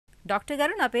Doctor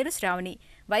గారు, నా పేరు శ్రావణి,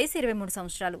 వయసు 23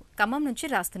 సంవత్సరాలు, ఖమ్మం నుంచి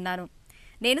రాస్తున్నాను.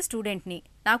 నేను స్టూడెంట్ని.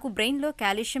 నాకు బ్రెయిన్లో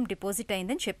కాల్షియం డిపాజిట్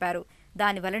అయిందని చెప్పారు.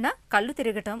 దానివలన కళ్ళు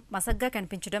తిరగటం, మసగ్గా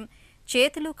కనిపించడం,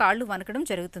 చేతులు కాళ్ళు వణకడం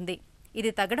జరుగుతుంది.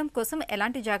 ఇది తగ్గడం కోసం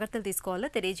ఎలాంటి జాగ్రత్తలు తీసుకోవాలో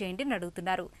తెలియజేయండి అని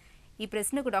అడుగుతున్నారు. ఈ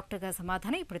ప్రశ్నకు డాక్టర్ గారి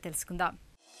సమాధానం ఇప్పుడు తెలుసుకుందాం.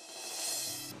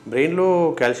 బ్రెయిన్లో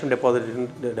కాల్షియం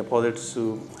డిపాజిట్స్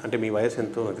అంటే మీ వయసు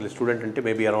ఎంతో తెలియదు. స్టూడెంట్ అంటే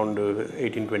మేబీ అరౌండ్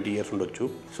 18-20 ఇయర్స్ ఉండొచ్చు.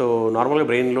 సో నార్మల్గా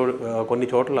బ్రెయిన్లో కొన్ని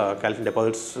చోట్ల కాల్షియం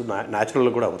డిపాజిట్స్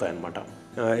న్యాచురల్గా కూడా అవుతాయన్నమాట.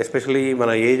 ఎస్పెషల్లీ మన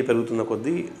ఏజ్ పెరుగుతున్న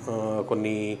కొద్దీ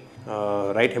కొన్ని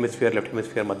రైట్ హెమిస్ఫియర్, లెఫ్ట్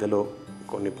హెమిస్ఫియర్ మధ్యలో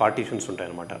కొన్ని పార్టీషన్స్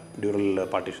ఉంటాయన్నమాట. డ్యూరల్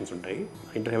పార్టీషన్స్ ఉంటాయి.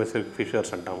 ఇంటర్ హెమిస్ఫియర్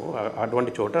ఫిషర్స్ అంటాము.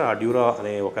 అటువంటి చోట ఆ డ్యూరా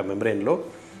అనే ఒక మెంబ్రెయిన్లో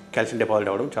కాల్షియం డిపాజిట్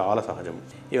అవ్వడం చాలా సహజం.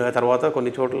 తర్వాత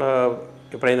కొన్ని చోట్ల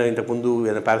ఎప్పుడైనా ఇంతకుముందు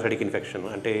ఏదైనా పారాసైటిక్ ఇన్ఫెక్షన్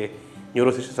అంటే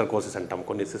న్యూరోసిస్టిక్ సర్కోసిస్ అంటాం.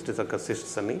 కొన్ని సిస్టిక్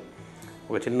అని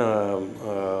ఒక చిన్న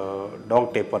డాగ్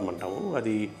టేప్ వర్మ్ అంటాము.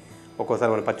 అది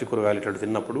ఒక్కోసారి మన పచ్చి కూరగాయలు ఇట్లా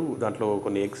తిన్నప్పుడు దాంట్లో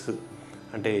కొన్ని ఎగ్స్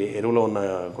అంటే ఎరువులో ఉన్న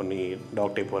కొన్ని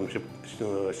dog tape worm,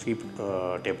 sheep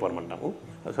tape worm అంటాము.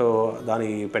 సో దాని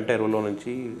పెంట ఎరువులో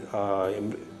నుంచి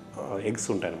ఎగ్స్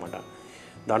ఉంటాయన్నమాట.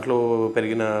 దాంట్లో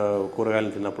పెరిగిన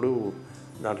కూరగాయలు తిన్నప్పుడు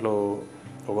దాంట్లో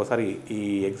ఒక్కోసారి ఈ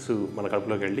ఎగ్స్ మన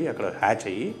కడుపులోకి వెళ్ళి అక్కడ హ్యాచ్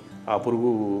అయ్యి ఆ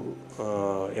పురుగు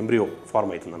ఎంబ్రియో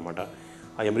ఫార్మ్ అవుతుందన్నమాట.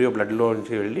 ఆ ఎంబ్రియో బ్లడ్లో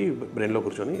నుంచి వెళ్ళి బ్రెయిన్లో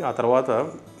కూర్చొని ఆ తర్వాత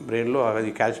బ్రెయిన్లో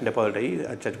అది కాల్షియం డిపాజిట్ అయ్యి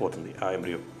అది చచ్చిపోతుంది ఆ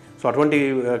ఎంబ్రియో. సో అటువంటి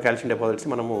కాల్షియం డిపాజిట్స్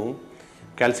మనము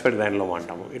క్యాల్సిఫైడ్ గ్రాన్యులోమా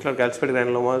అంటాము. ఇట్లా calcified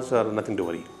granulomas are nothing to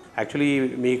worry. Actually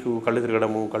మీకు కళ్ళు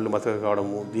తిరగడము, కళ్ళు మసక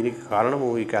కావడము దీనికి కారణము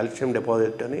ఈ కాల్షియం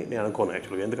డిపాజిట్ అని నేను అనుకోను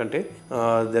యాక్చువల్గా. ఎందుకంటే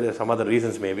there are some other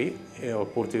reasons maybe.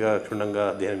 పూర్తిగా క్షుణ్ణంగా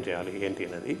అధ్యయనం చేయాలి ఏంటి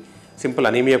అనేది. Simple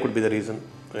anaemia could be the reason.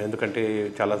 ఎందుకంటే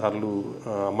చాలాసార్లు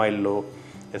అమ్మాయిల్లో,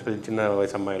 ఎస్పెషల్లీ చిన్న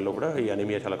వయసు అమ్మాయిల్లో కూడా ఈ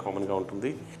అనీమియా చాలా కామన్గా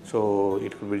ఉంటుంది. So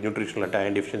it could be nutritional అంటే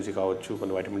ఐరన్ డెఫిషియన్సీ కావచ్చు,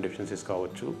 కొన్ని వైటమిన్ డెఫిషియన్సీస్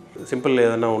కావచ్చు, సింపుల్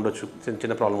ఏదైనా ఉండొచ్చు,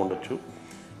 చిన్న ప్రాబ్లం ఉండొచ్చు.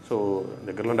 సో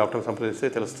దగ్గరలో డాక్టర్ని సంప్రదిస్తే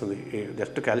తెలుస్తుంది.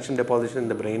 Just calcium deposition in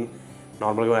the brain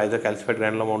నార్మల్గా ఐదర్ కాల్సిఫైడ్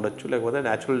గ్రాన్యులోమా ఉండొచ్చు, లేకపోతే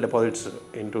natural deposits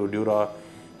into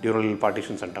dural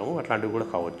partitions అంటాము, అట్లాంటివి కూడా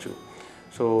కావచ్చు.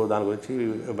 సో దాని గురించి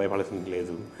భయపడాల్సింది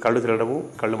లేదు. కళ్ళు తిరగడము,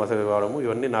 కళ్ళు మసక కావడము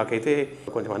ఇవన్నీ నాకైతే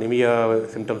కొంచెం అనీమియా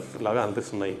సిమ్టమ్స్ లాగా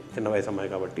అనిపిస్తున్నాయి చిన్న వయసు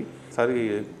అమ్మాయి కాబట్టి. ఒకసారి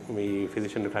మీ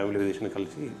ఫిజిషియన్, ఫ్యామిలీ ఫిజిషియన్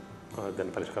కలిసి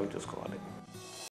దాన్ని పరిష్కారం చేసుకోవాలి.